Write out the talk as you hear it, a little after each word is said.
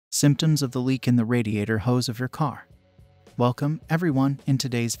Symptoms of the leak in the radiator hose of your car. Welcome, everyone. In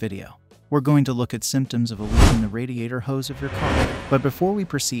today's video, we're going to look at symptoms of a leak in the radiator hose of your car. But before we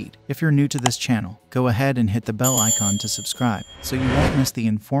proceed, if you're new to this channel, go ahead and hit the bell icon to subscribe so you won't miss the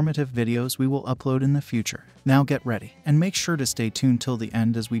informative videos we will upload in the future. Now get ready and make sure to stay tuned till the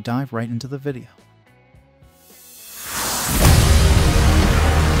end as we dive right into the video.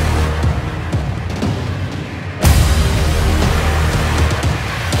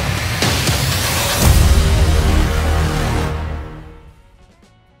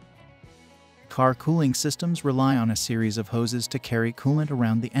 Car cooling systems rely on a series of hoses to carry coolant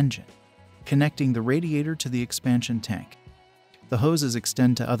around the engine, connecting the radiator to the expansion tank. The hoses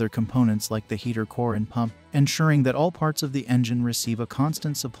extend to other components like the heater core and pump, ensuring that all parts of the engine receive a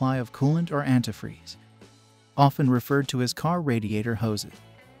constant supply of coolant or antifreeze, often referred to as car radiator hoses.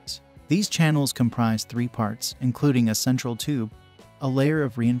 These channels comprise three parts, including a central tube, a layer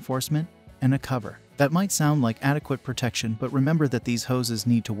of reinforcement, and a cover. That might sound like adequate protection, but remember that these hoses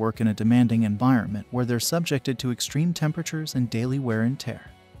need to work in a demanding environment where they're subjected to extreme temperatures and daily wear and tear.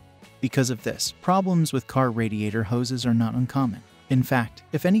 Because of this, problems with car radiator hoses are not uncommon. In fact,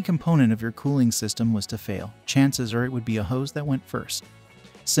 if any component of your cooling system was to fail, chances are it would be a hose that went first.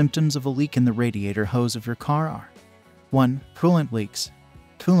 Symptoms of a leak in the radiator hose of your car are 1. Coolant leaks.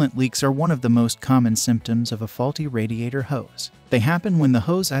 Coolant leaks are one of the most common symptoms of a faulty radiator hose. They happen when the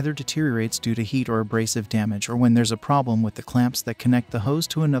hose either deteriorates due to heat or abrasive damage, or when there's a problem with the clamps that connect the hose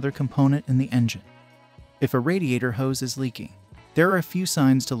to another component in the engine. If a radiator hose is leaking, there are a few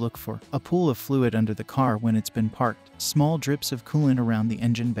signs to look for: a pool of fluid under the car when it's been parked, small drips of coolant around the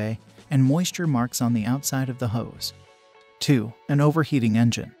engine bay, and moisture marks on the outside of the hose. 2. An overheating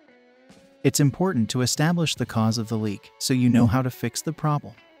engine. It's important to establish the cause of the leak so you know how to fix the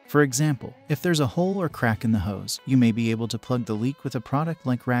problem. For example, if there's a hole or crack in the hose, you may be able to plug the leak with a product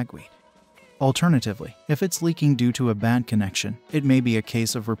like ragweed. Alternatively, if it's leaking due to a bad connection, it may be a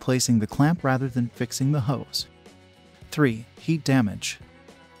case of replacing the clamp rather than fixing the hose. 3. Heat damage.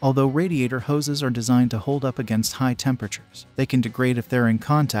 Although radiator hoses are designed to hold up against high temperatures, they can degrade if they're in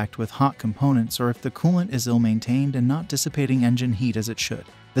contact with hot components or if the coolant is ill-maintained and not dissipating engine heat as it should.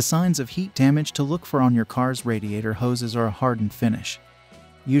 The signs of heat damage to look for on your car's radiator hoses are a hardened finish,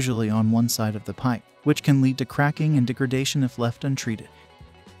 usually on one side of the pipe, which can lead to cracking and degradation if left untreated.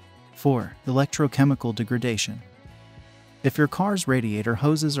 4. Electrochemical degradation. If your car's radiator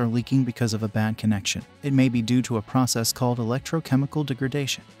hoses are leaking because of a bad connection, it may be due to a process called electrochemical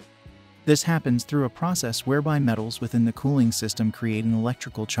degradation. This happens through a process whereby metals within the cooling system create an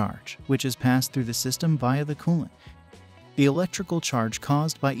electrical charge, which is passed through the system via the coolant. The electrical charge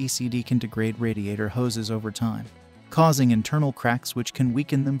caused by ECD can degrade radiator hoses over time, causing internal cracks which can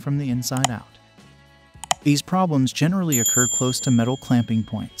weaken them from the inside out. These problems generally occur close to metal clamping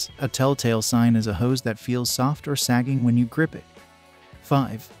points. A telltale sign is a hose that feels soft or sagging when you grip it.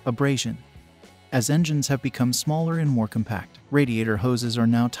 5. Abrasion. As engines have become smaller and more compact, radiator hoses are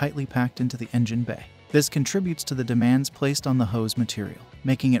now tightly packed into the engine bay. This contributes to the demands placed on the hose material,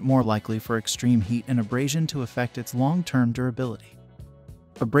 making it more likely for extreme heat and abrasion to affect its long-term durability.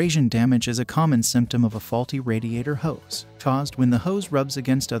 Abrasion damage is a common symptom of a faulty radiator hose, caused when the hose rubs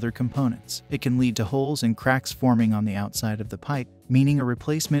against other components. It can lead to holes and cracks forming on the outside of the pipe, meaning a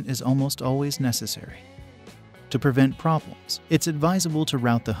replacement is almost always necessary. To prevent problems, it's advisable to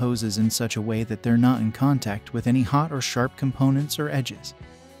route the hoses in such a way that they're not in contact with any hot or sharp components or edges.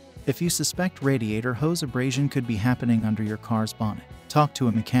 If you suspect radiator hose abrasion could be happening under your car's bonnet, talk to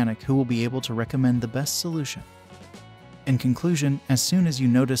a mechanic who will be able to recommend the best solution. In conclusion, as soon as you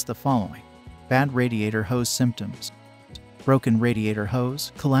notice the following: bad radiator hose symptoms, broken radiator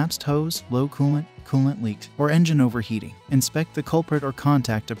hose, collapsed hose, low coolant, coolant leaked, or engine overheating, inspect the culprit or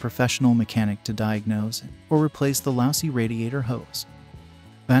contact a professional mechanic to diagnose or replace the lousy radiator hose.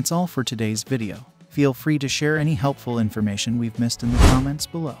 That's all for today's video. Feel free to share any helpful information we've missed in the comments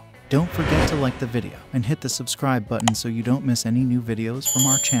below. Don't forget to like the video and hit the subscribe button so you don't miss any new videos from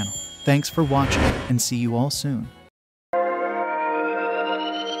our channel. Thanks for watching, and see you all soon.